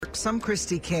Sparks. I'm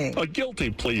Christy King. A guilty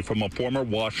plea from a former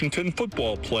Washington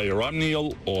football player. I'm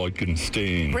Neil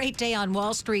Augenstein. Great day on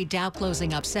Wall Street. Dow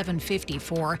closing up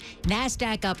 754.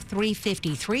 NASDAQ up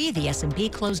 353. The S&P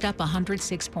closed up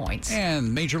 106 points.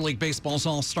 And Major League Baseball's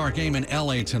All-Star Game in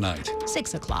L.A. tonight.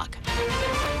 6 o'clock.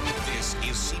 This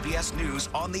is CBS News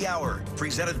on the Hour,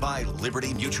 presented by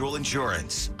Liberty Mutual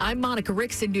Insurance. I'm Monica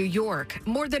Ricks in New York.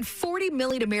 More than 40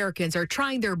 million Americans are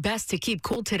trying their best to keep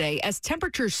cool today as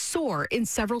temperatures soar in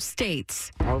several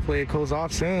states. Hopefully it cools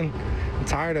off soon. I'm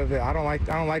tired of it. I don't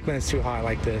like when it's too hot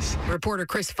like this. Reporter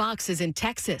Chris Fox is in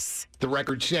Texas. The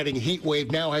record-setting heat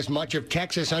wave now has much of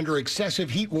Texas under excessive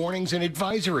heat warnings and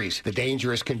advisories. The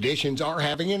dangerous conditions are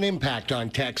having an impact on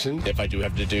Texans. If I do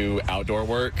have to do outdoor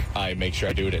work, I make sure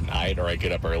I do it at night or I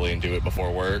get up early and do it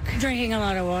before work. Drinking a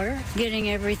lot of water,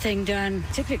 getting everything done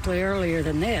typically earlier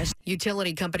than this.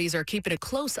 Utility companies are keeping a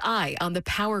close eye on the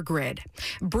power grid.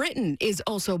 Britain is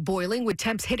also boiling with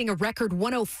temps hitting a record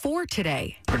 104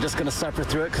 today. We're just going to suffer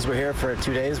through it because we're here for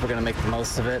 2 days. We're going to make the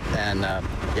most of it. And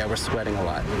we're sweating a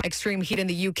lot. Extreme heat in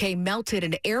the UK melted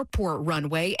an airport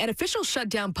runway, and officials shut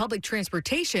down public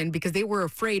transportation because they were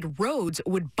afraid roads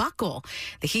would buckle.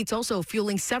 The heat's also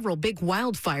fueling several big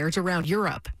wildfires around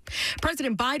Europe.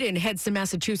 President Biden heads to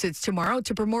Massachusetts tomorrow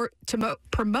to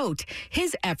promote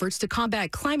his efforts to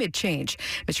combat climate change.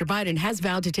 Mr. Biden has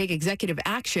vowed to take executive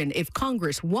action if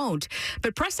Congress won't,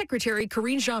 but Press Secretary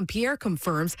Karine Jean-Pierre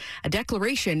confirms a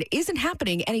declaration isn't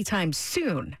happening anytime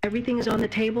soon. Everything is on the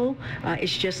table.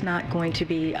 It's just not going to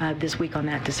be this week on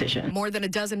that decision. More than a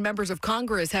dozen members of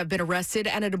Congress have been arrested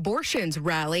at an abortions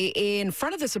rally in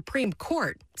front of the Supreme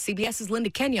Court. CBS's Linda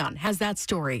Kenyon has that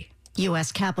story.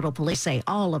 U.S. Capitol Police say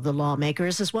all of the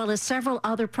lawmakers, as well as several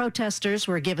other protesters,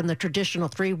 were given the traditional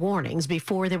 3 warnings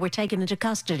before they were taken into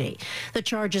custody. The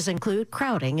charges include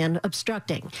crowding and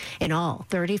obstructing. In all,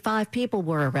 35 people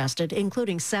were arrested,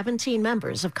 including 17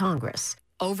 members of Congress.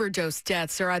 Overdose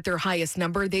deaths are at their highest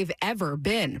number they've ever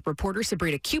been. Reporter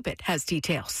Sabrina Cupid has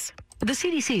details. The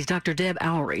CDC's Dr. Deb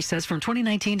Oury says from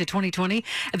 2019 to 2020,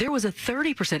 there was a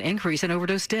 30% increase in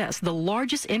overdose deaths, the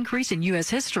largest increase in U.S.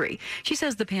 history. She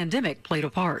says the pandemic played a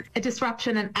part. A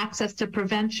disruption in access to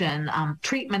prevention,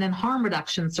 treatment and harm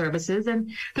reduction services,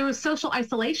 and there was social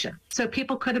isolation. So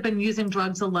people could have been using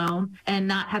drugs alone and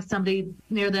not have somebody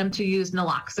near them to use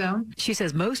naloxone. She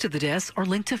says most of the deaths are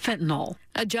linked to fentanyl.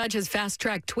 A judge has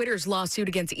fast-tracked Twitter's lawsuit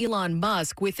against Elon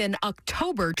Musk with an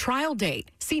October trial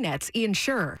date. CNET's Ian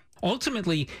Scher.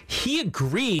 Ultimately, he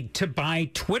agreed to buy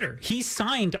Twitter. He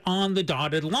signed on the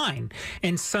dotted line.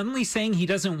 And suddenly saying he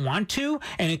doesn't want to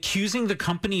and accusing the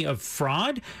company of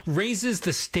fraud raises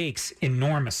the stakes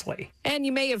enormously. And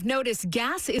you may have noticed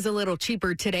gas is a little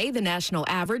cheaper today. The national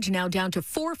average now down to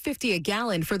 $4.50 a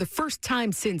gallon for the first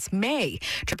time since May.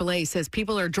 AAA says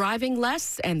people are driving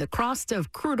less and the cost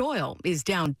of crude oil is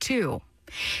down too.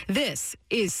 This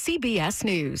is CBS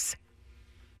News.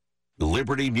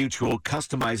 Liberty Mutual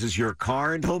customizes your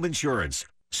car and home insurance,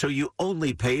 so you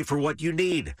only pay for what you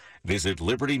need. Visit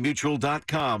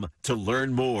libertymutual.com to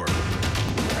learn more.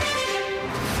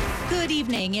 Good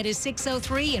evening. It is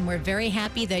 6:03, and we're very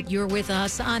happy that you're with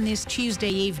us on this Tuesday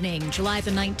evening, July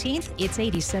the 19th. It's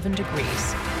 87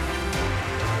 degrees.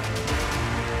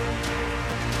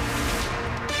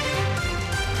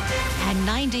 And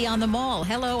 90 on the mall.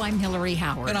 Hello, I'm Hillary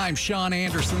Howard. And I'm Sean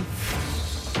Anderson.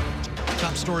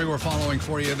 Top story we're following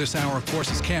for you this hour, of course,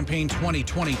 is Campaign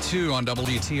 2022 on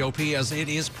WTOP as it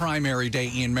is primary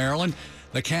day in Maryland.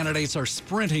 The candidates are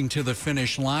sprinting to the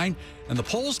finish line, and the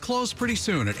polls close pretty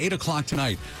soon at 8 o'clock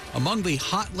tonight. Among the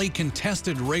hotly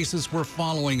contested races we're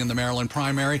following in the Maryland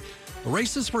primary, the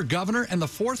races for governor and the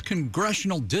 4th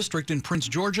Congressional District in Prince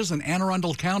George's and Anne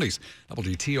Arundel counties.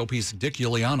 WTOP's Dick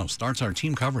Iuliano starts our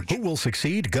team coverage. Who will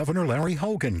succeed Governor Larry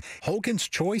Hogan? Hogan's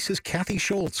choice is Kathy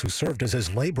Schultz, who served as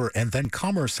his Labor and then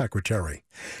Commerce Secretary.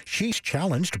 She's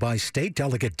challenged by State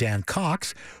Delegate Dan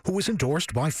Cox, who was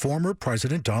endorsed by former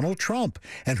President Donald Trump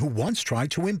and who once tried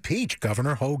to impeach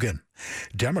Governor Hogan.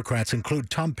 Democrats include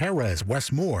Tom Perez,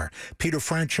 Wes Moore, Peter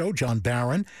Franchot, John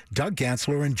Barron, Doug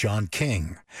Gansler, and John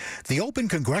King. The open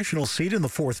congressional seat in the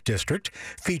 4th District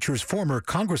features former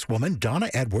Congresswoman Donna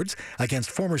Edwards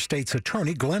against former state's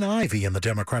attorney Glenn Ivey in the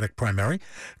Democratic primary.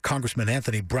 Congressman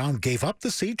Anthony Brown gave up the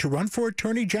seat to run for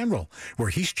Attorney General, where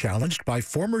he's challenged by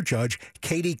former Judge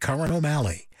Katie Curran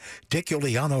O'Malley. Dick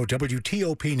Iuliano,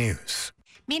 WTOP News.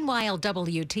 Meanwhile,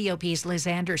 WTOP's Liz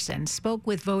Anderson spoke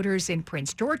with voters in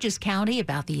Prince George's County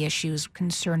about the issues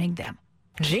concerning them.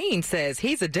 Gene says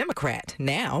he's a Democrat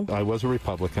now. I was a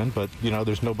Republican, but,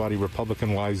 there's nobody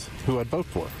Republican-wise who I'd vote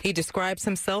for. He describes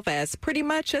himself as pretty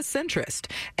much a centrist.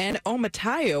 And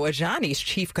Omatayo Ajani's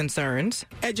chief concerns.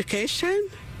 Education,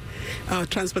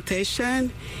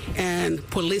 transportation, and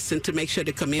policing to make sure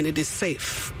the community is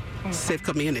safe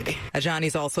community.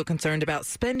 Ajani's also concerned about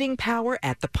spending power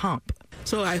at the pump.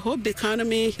 So I hope the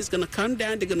economy is going to come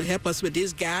down. They're going to help us with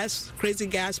these crazy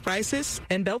gas prices.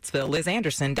 In Beltsville, Liz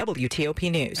Anderson,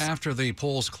 WTOP News. After the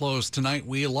polls close tonight,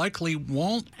 we likely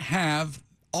won't have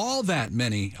all that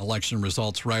many election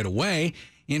results right away.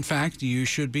 In fact, you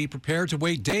should be prepared to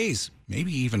wait days,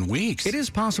 maybe even weeks. It is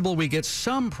possible we get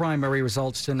some primary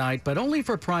results tonight, but only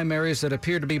for primaries that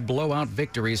appear to be blowout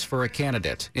victories for a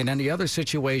candidate. In any other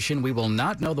situation, we will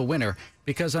not know the winner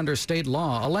because under state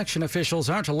law, election officials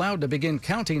aren't allowed to begin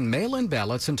counting mail-in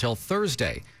ballots until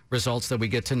Thursday. Results that we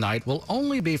get tonight will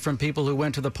only be from people who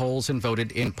went to the polls and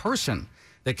voted in person.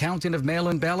 The counting of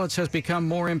mail-in ballots has become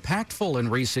more impactful in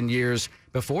recent years.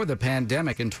 Before the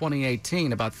pandemic in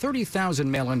 2018, about 30,000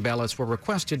 mail-in ballots were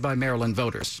requested by Maryland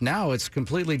voters. Now it's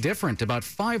completely different. About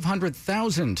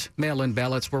 500,000 mail-in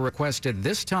ballots were requested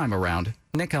this time around.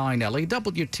 Nick Iannelli,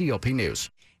 WTOP News.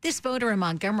 This voter in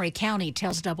Montgomery County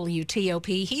tells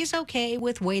WTOP he's okay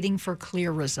with waiting for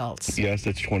clear results. Yes,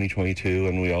 it's 2022,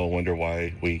 and we all wonder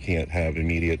why we can't have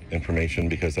immediate information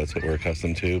because that's what we're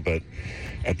accustomed to. But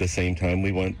at the same time,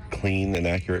 we want clean and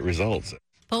accurate results.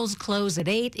 Polls close at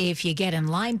 8. If you get in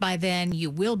line by then, you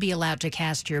will be allowed to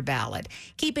cast your ballot.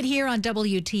 Keep it here on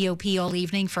WTOP all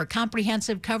evening for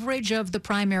comprehensive coverage of the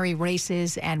primary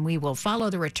races, and we will follow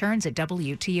the returns at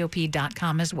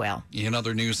WTOP.com as well. In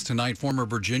other news tonight, former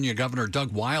Virginia Governor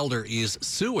Doug Wilder is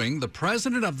suing the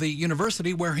president of the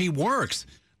university where he works.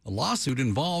 The lawsuit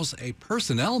involves a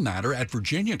personnel matter at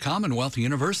Virginia Commonwealth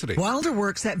University. Wilder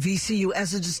works at VCU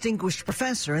as a distinguished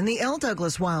professor in the L.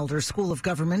 Douglas Wilder School of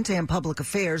Government and Public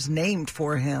Affairs, named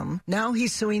for him. Now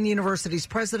he's suing the university's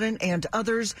president and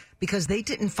others because they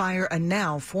didn't fire a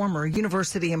now former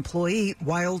university employee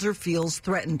Wilder feels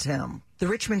threatened him. The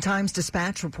Richmond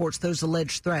Times-Dispatch reports those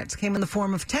alleged threats came in the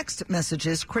form of text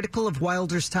messages critical of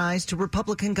Wilder's ties to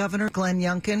Republican Governor Glenn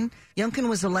Youngkin. Youngkin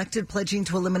was elected pledging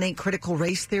to eliminate critical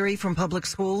race theory from public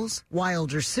schools.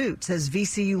 Wilder's suit says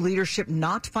VCU leadership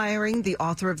not firing the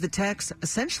author of the text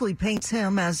essentially paints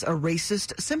him as a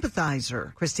racist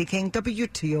sympathizer. Christy King,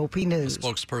 WTOP News. The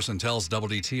spokesperson tells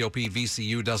WTOP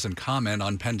VCU doesn't comment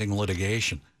on pending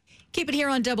litigation. Keep it here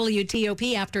on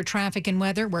WTOP. After traffic and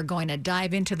weather, we're going to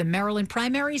dive into the Maryland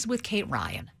primaries with Kate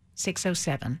Ryan.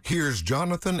 6:07. Here's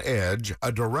Jonathan Edge,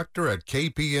 a director at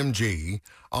KPMG,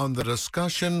 on the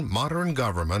discussion Modern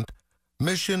Government,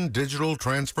 Mission Digital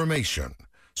Transformation,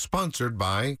 sponsored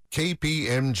by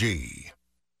KPMG.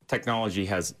 Technology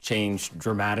has changed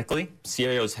dramatically.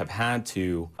 CIOs have had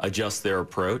to adjust their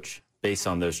approach based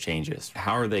on those changes.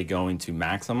 How are they going to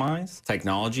maximize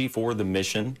technology for the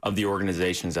mission of the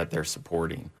organizations that they're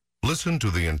supporting? Listen to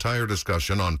the entire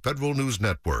discussion on Federal News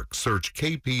Network. Search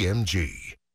KPMG.